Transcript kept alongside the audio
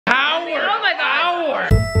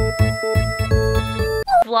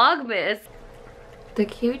Vlogmas. The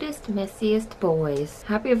cutest, messiest boys.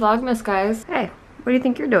 Happy Vlogmas, guys. Hey, what do you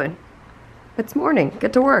think you're doing? It's morning.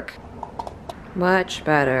 Get to work. Much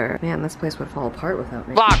better. Man, this place would fall apart without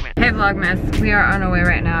me. Vlogmas. Hey Vlogmas, we are on our way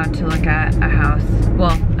right now to look at a house,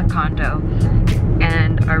 well, a condo.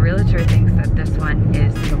 And our realtor thinks that this one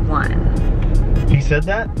is the one. He said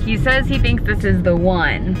that? He says he thinks this is the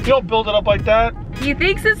one. You don't build it up like that. He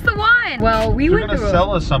thinks it's the one. Well, we went through. If you're gonna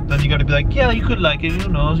sell us something, you gotta be like, yeah, you could like it, who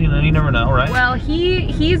knows, you know, you never know, right? Well,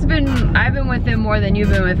 I've been with him more than you've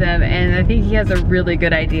been with him, and I think he has a really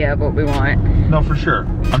good idea of what we want. No, for sure.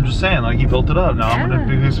 I'm just saying, like, he built it up. Now I'm gonna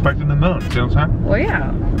be expecting the moon, see what I'm saying? Well, yeah.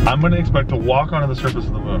 I'm gonna expect to walk onto the surface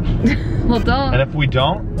of the moon. Well, don't. And if we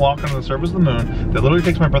don't walk onto the surface of the moon, that literally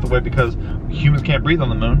takes my breath away because humans can't breathe on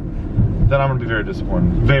the moon, then I'm gonna be very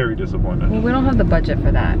disappointed. Very disappointed. Well, we don't have the budget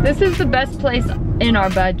for that. This is the best place in our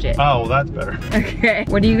budget. Oh, well, that's better. Okay.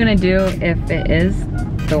 What are you gonna do if it is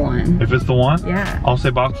the one? If it's the one? Yeah. I'll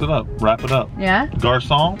say box it up, wrap it up. Yeah?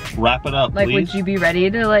 Garçon, wrap it up, like, please. would you be ready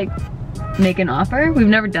to, like, make an offer? We've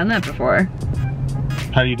never done that before.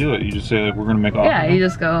 How do you do it? You just say, like, we're gonna make an offer? Yeah, you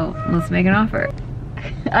just go, let's make an offer.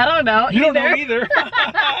 I don't know. You don't know either.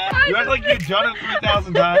 You act like you've done it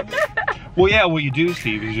 3,000 times. Well, yeah, what you do,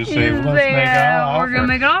 Steve, is just say, let's make an offer. We're gonna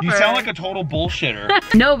make an offer. You sound like a total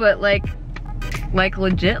bullshitter. No, but like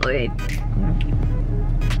legitly.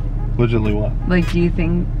 Legitly what? Like, do you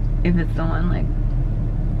think if it's the one, like,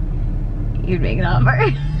 you'd make an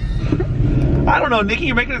offer? I don't know, Nikki,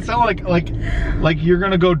 you're making it sound like you're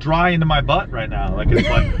gonna go dry into my butt right now. Like, it's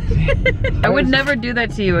like... I would never do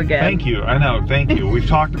that to you again. Thank you, I know, thank you. We've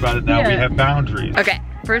talked about it now, yeah. We have boundaries. Okay,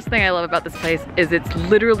 first thing I love about this place is it's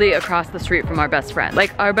literally across the street from our best friend.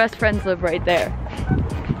 Like, our best friends live right there.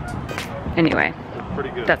 Anyway,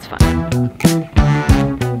 pretty good. That's fun.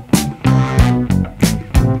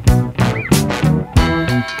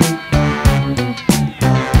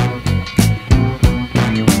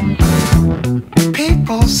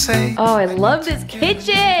 Oh, I love this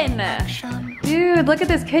kitchen! Dude, look at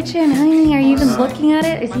this kitchen, honey. Are you even looking at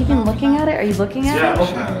it? Is he even looking at it? Are you looking at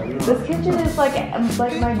it? This kitchen is like a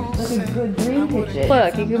good dream kitchen.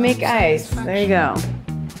 Look, you can make ice. There you go.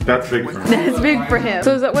 That's big for him. That's big for him.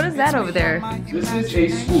 So what is that over there? This is a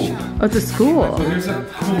school. Oh, it's a school. So here's a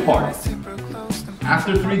pool party.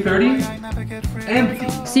 After 3:30, empty.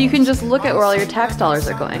 So you can just look at where all your tax dollars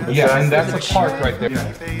are going. Yeah, and that's a park right there.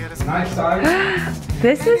 Nice size.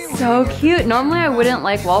 This is so cute. Normally I wouldn't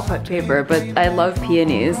like wallpaper, but I love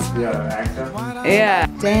peonies. Yeah, accent. Yeah.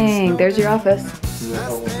 Dang, there's your office.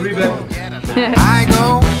 3 bedrooms. I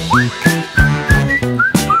go.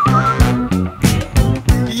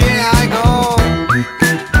 Yeah, I go.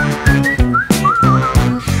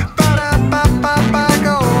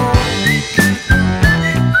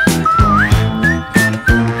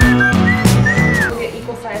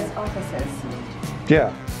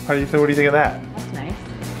 Yeah. What do you think of that? That's nice.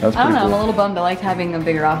 That's I don't know, cool. I'm a little bummed. I liked having a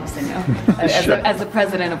bigger office than you. as the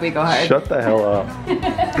president of We Go Hard. Shut the hell up.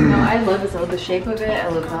 No, I love this. I love the shape of it. I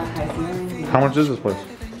love how high ceilings. How much is this place?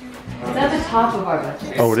 It's at the top of our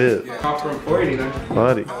budget. Oh, it is? Top for employee then.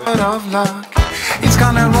 Buddy. It's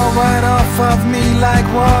gonna roll right off of me like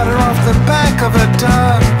water off the back of a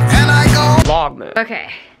duck. And I go. Vlogmas. Okay,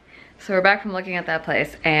 so we're back from looking at that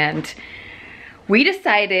place, and we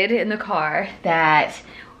decided in the car that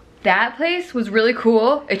that place was really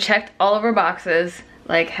cool. It checked all of our boxes,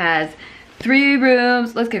 like has 3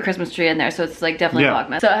 rooms. Let's get a Christmas tree in there, so it's like definitely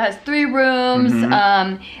Vlogmas. So it has 3 rooms.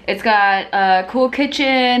 It's got a cool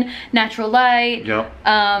kitchen, natural light. Yep. It's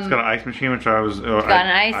got an ice machine, which I got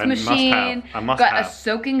an ice machine. I must got have. a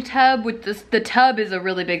soaking tub. With this, the tub is a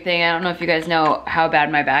really big thing. I don't know if you guys know how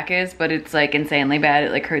bad my back is, but it's like insanely bad.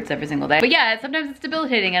 It like hurts every single day. But yeah, sometimes it's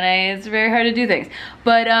debilitating, and it's very hard to do things.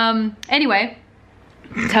 But anyway.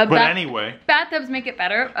 Bathtubs make it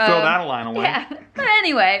better. Throw that a line away. Yeah, but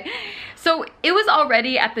anyway. So it was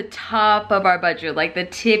already at the top of our budget, like the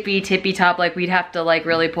tippy top, like we'd have to like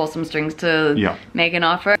really pull some strings to make an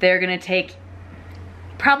offer. They're gonna take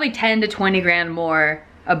probably 10 to 20 grand more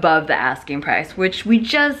above the asking price, which we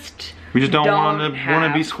just don't want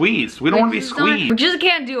to be squeezed. We don't want to be squeezed. We just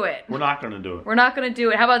can't do it. We're not gonna do it. We're not gonna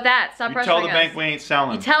do it. How about that? Stop pressuring us. You tell the bank we ain't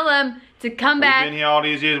selling. You tell them to come back. We've been here all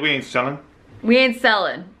these years, we ain't selling. We ain't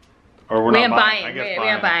selling. Or we're not buying. We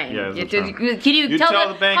ain't buying. Yeah, can you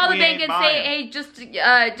tell the bank and say, hey, just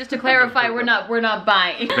to clarify, we're not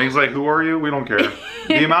buying. Bank's like, who are you? We don't care.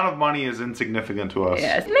 The amount of money is insignificant to us.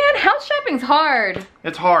 Yes. Man, house shopping's hard.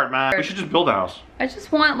 It's hard, man. We should just build a house. I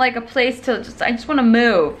just want like a place to I just want to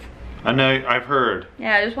move. I know, I've heard.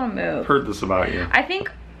 Yeah, I just want to move. Heard this about you. I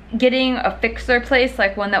think getting a fixer place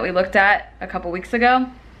like one that we looked at a couple weeks ago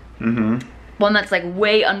one that's like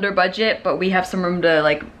way under budget, but we have some room to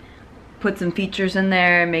like put some features in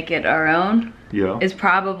there and make it our own. Yeah. Is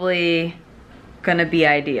probably gonna be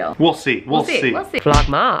ideal. We'll see. We'll see.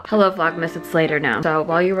 Vlogmas. Hello Vlogmas, it's later now. So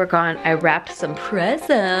while you were gone, I wrapped some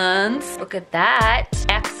presents. Look at that.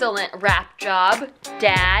 Excellent wrap job,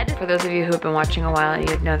 Dad. For those of you who have been watching a while,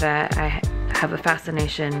 you'd know that I have a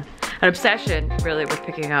fascination, an obsession really with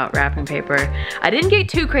picking out wrapping paper. I didn't get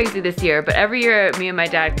too crazy this year, but every year me and my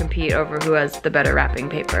dad compete over who has the better wrapping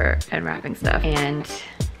paper and wrapping stuff. And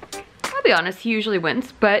I'll be honest, he usually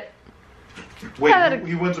wins, but wait,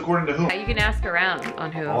 he wins according to who? you can ask around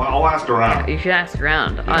on who. I'll ask around. You should ask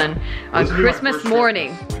around on Christmas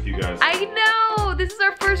morning. With you guys. I know! This is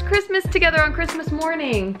our first Christmas together on Christmas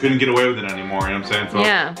morning. Couldn't get away with it anymore, you know what I'm saying? So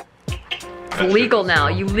Yeah. It's legal now.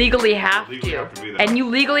 You legally have to. be there. And you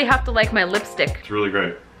legally have to like my lipstick. It's really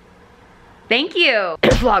great. Thank you.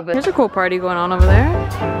 Vlogmas. There's a cool party going on over there.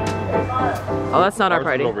 Oh, that's not our Ours is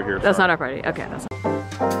party. over here, That's sorry. not our party. Okay, that's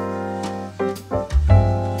not.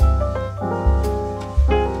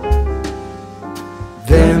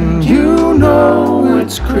 Then you know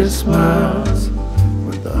it's Christmas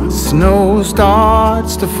when the snow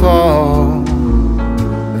starts to fall.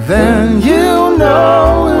 Then you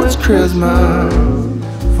know it's Christmas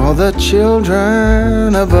for the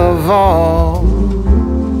children above all.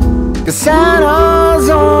 'Cause Santa's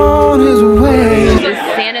on his way. This is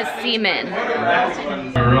Santa's semen.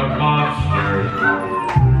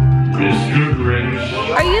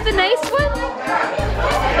 Are you the nice one?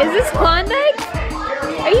 Is this Klondike?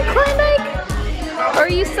 Are you Klondike? Or are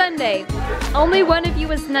you Sunday? Only one of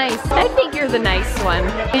you is nice. I think you're the nice one.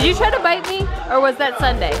 Did you try to bite me? Or was that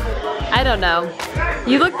Sunday? I don't know.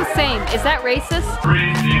 You look the same. Is that racist?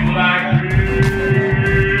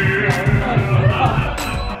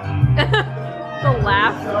 The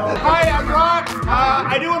laugh. Hi, I'm Rock.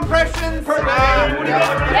 I do impressions. What do you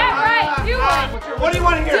got? Yeah, right. Do one. What do you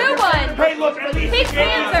want to hear? Do one. Hey, look. Pink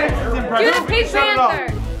Panther. Do the Pink Panther.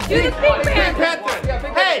 Do the Pink Panther.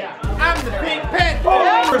 Hey, I'm the Pink Panther.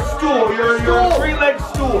 You're a stool. You're a three-legged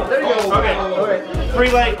stool. There you go. Okay.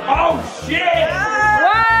 Three-leg. Oh, shit.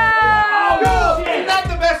 Wow. Oh, isn't that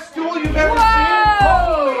the best stool you've ever seen?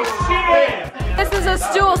 Holy shit. This is a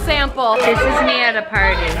stool sample. This is me at a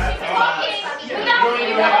party.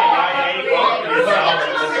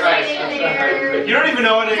 You don't even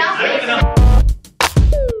know what it is.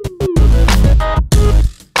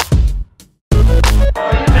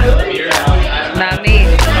 Not me.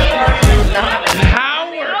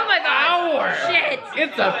 Power Oh my god. hour. Shit.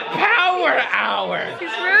 It's a power hour. He's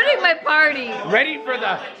ruining my party. Ready for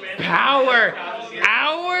the power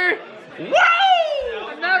hour? Woo!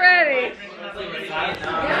 I'm not ready.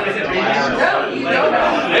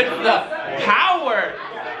 It's the power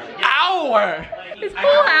hour. It's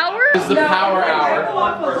full hour? This is the power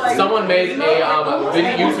hour. Someone made a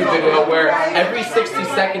YouTube video where every 60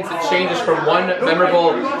 seconds it changes from one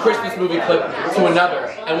memorable Christmas movie clip to another.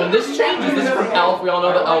 And when this changes, this is from Elf. We all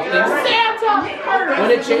know the Elf thing. Santa!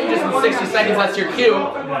 When it changes in 60 seconds, that's your cue.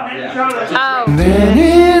 Oh. Then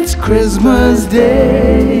it's Christmas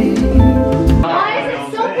Day.